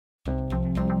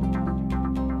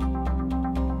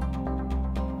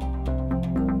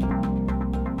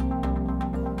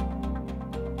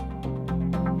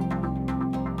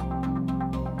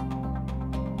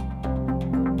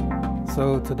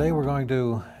So today we're going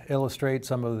to illustrate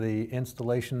some of the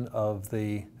installation of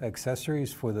the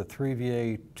accessories for the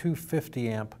 3VA 250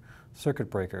 amp circuit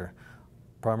breaker.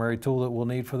 Primary tool that we'll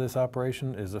need for this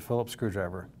operation is a Phillips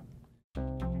screwdriver.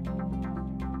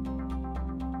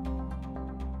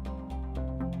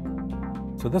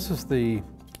 So this is the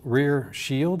rear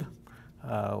shield.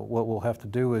 What we'll have to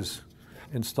do is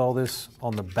install this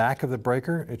on the back of the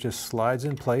breaker. It just slides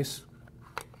in place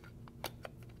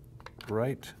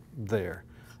right there.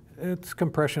 It's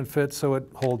compression fit, so it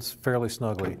holds fairly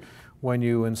snugly. When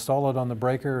you install it on the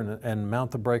breaker and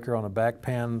mount the breaker on a back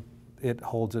pan, it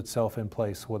holds itself in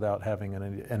place without having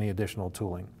any additional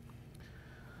tooling.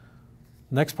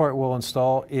 Next part we'll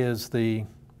install is the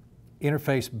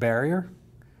interface barrier.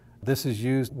 This is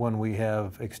used when we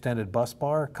have extended bus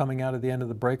bar coming out of the end of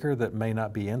the breaker that may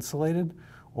not be insulated,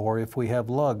 or if we have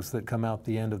lugs that come out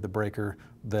the end of the breaker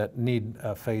that need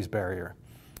a phase barrier.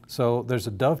 So there's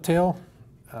a dovetail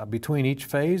between each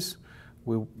phase.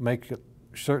 We'll make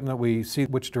certain that we see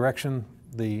which direction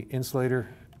the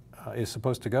insulator is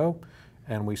supposed to go,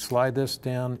 and we slide this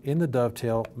down in the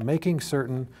dovetail, making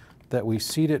certain that we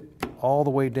seat it all the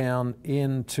way down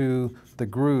into the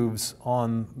grooves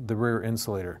on the rear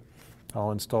insulator.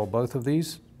 I'll install both of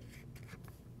these.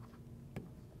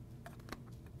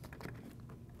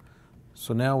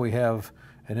 So now we have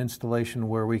an installation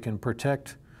where we can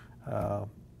protect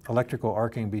electrical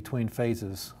arcing between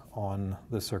phases on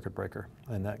the circuit breaker,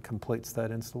 and that completes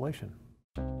that installation.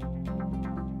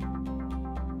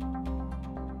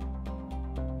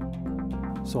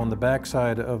 So on the back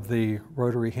side of the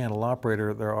rotary handle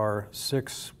operator, there are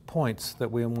 6 points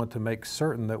that we want to make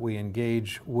certain that we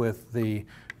engage with the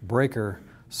breaker,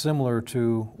 similar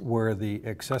to where the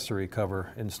accessory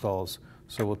cover installs.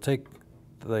 So we'll take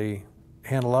the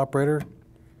handle operator,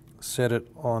 set it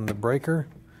on the breaker,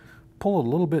 pull it a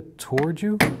little bit towards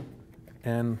you,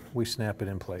 and we snap it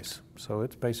in place. So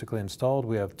it's basically installed.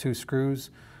 We have 2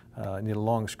 screws. You need a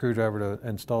long screwdriver to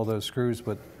install those screws,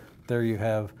 but there you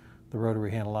have the rotary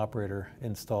handle operator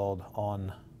installed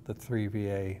on the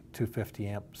 3VA 250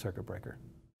 amp circuit breaker.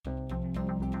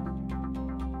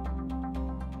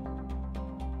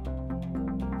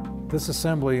 This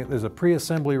assembly, there's a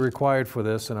pre-assembly required for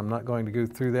this, and I'm not going to go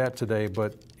through that today,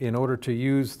 but in order to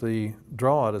use the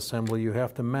draw-out assembly, you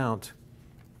have to mount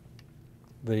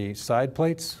the side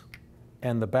plates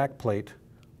and the back plate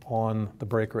on the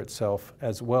breaker itself,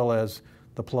 as well as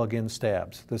the plug-in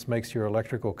stabs. This makes your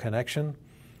electrical connection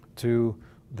to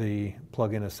the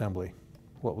plug-in assembly.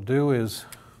 What we'll do is,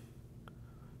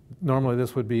 normally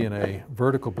this would be in a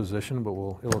vertical position, but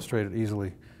we'll illustrate it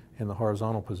easily in the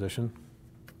horizontal position.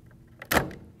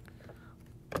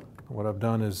 What I've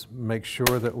done is make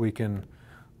sure that we can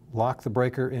lock the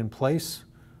breaker in place.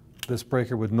 This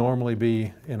breaker would normally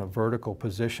be in a vertical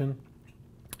position,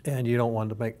 and we want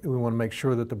to make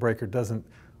sure that the breaker doesn't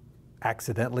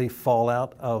accidentally fall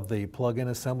out of the plug-in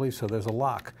assembly, so there's a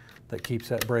lock that keeps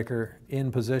that breaker in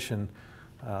position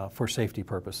for safety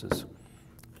purposes.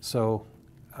 So,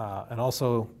 and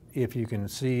also, if you can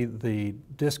see the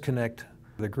disconnect,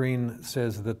 the green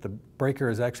says that the breaker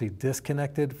is actually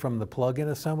disconnected from the plug-in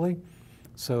assembly,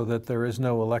 so that there is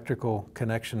no electrical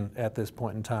connection at this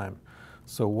point in time.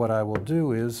 So what I will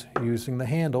do is, using the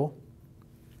handle,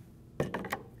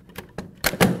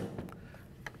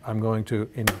 I'm going to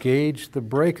engage the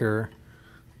breaker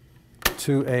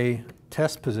to a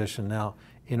test position. Now,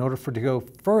 in order for it to go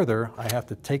further, I have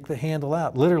to take the handle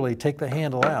out, literally take the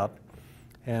handle out,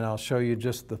 and I'll show you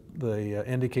just the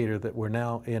indicator that we're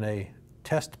now in a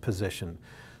test position.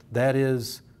 That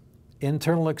is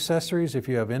internal accessories. If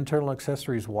you have internal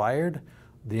accessories wired,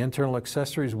 the internal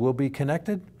accessories will be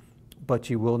connected,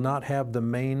 but you will not have the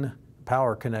main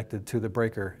power connected to the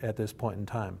breaker at this point in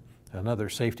time. Another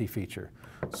safety feature.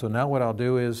 So now what I'll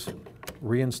do is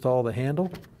reinstall the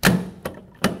handle,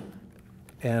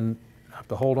 and I have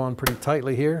to hold on pretty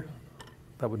tightly here.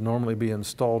 That would normally be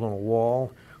installed on a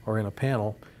wall or in a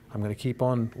panel. I'm going to keep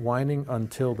on winding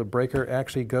until the breaker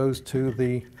actually goes to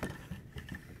the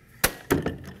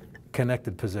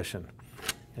connected position.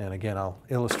 And again, I'll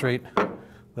illustrate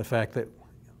the fact that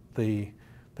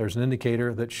there's an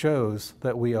indicator that shows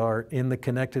that we are in the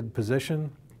connected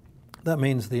position. That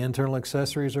means the internal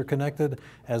accessories are connected,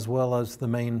 as well as the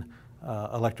main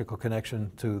electrical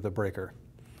connection to the breaker.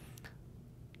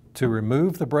 To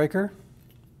remove the breaker,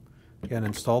 again,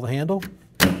 install the handle.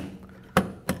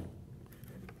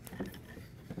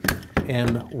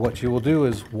 And what you will do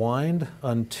is wind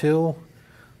until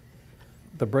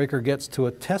the breaker gets to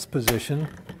a test position,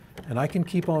 And I can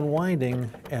keep on winding,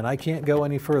 and I can't go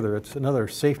any further. It's another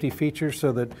safety feature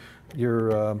so that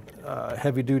your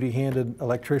heavy-duty handed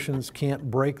electricians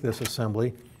can't break this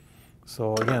assembly.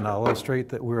 So again, I'll illustrate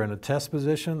that we're in a test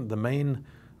position. The main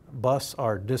bus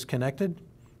are disconnected,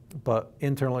 but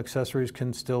internal accessories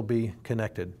can still be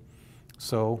connected.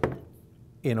 So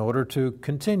in order to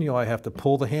continue, I have to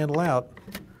pull the handle out,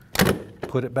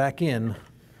 put it back in,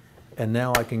 and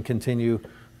now I can continue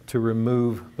to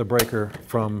remove the breaker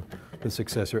from this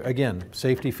accessory. Again,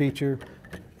 safety feature,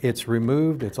 it's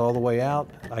removed, it's all the way out.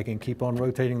 I can keep on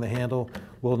rotating the handle,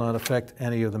 will not affect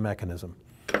any of the mechanism.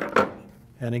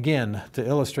 And again, to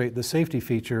illustrate the safety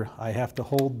feature, I have to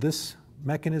hold this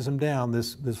mechanism down,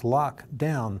 this lock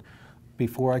down,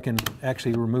 before I can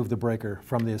actually remove the breaker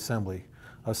from the assembly,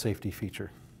 a safety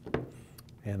feature.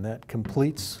 And that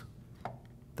completes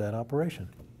that operation.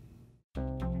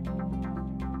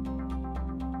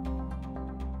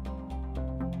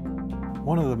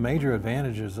 One of the major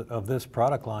advantages of this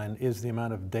product line is the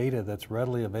amount of data that's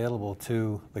readily available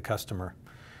to the customer.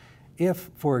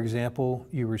 If, for example,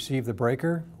 you receive the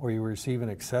breaker or you receive an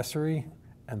accessory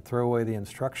and throw away the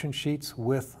instruction sheets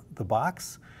with the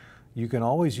box, you can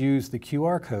always use the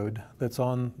QR code that's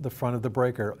on the front of the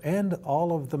breaker. And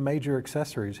all of the major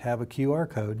accessories have a QR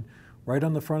code right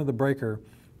on the front of the breaker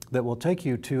that will take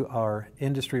you to our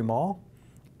industry mall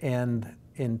and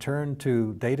in turn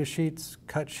to data sheets,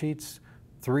 cut sheets,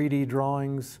 3D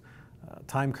drawings,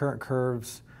 time current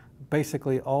curves,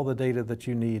 basically all the data that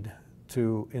you need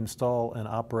to install and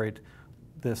operate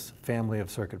this family of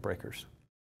circuit breakers.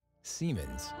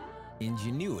 Siemens,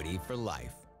 ingenuity for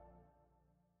life.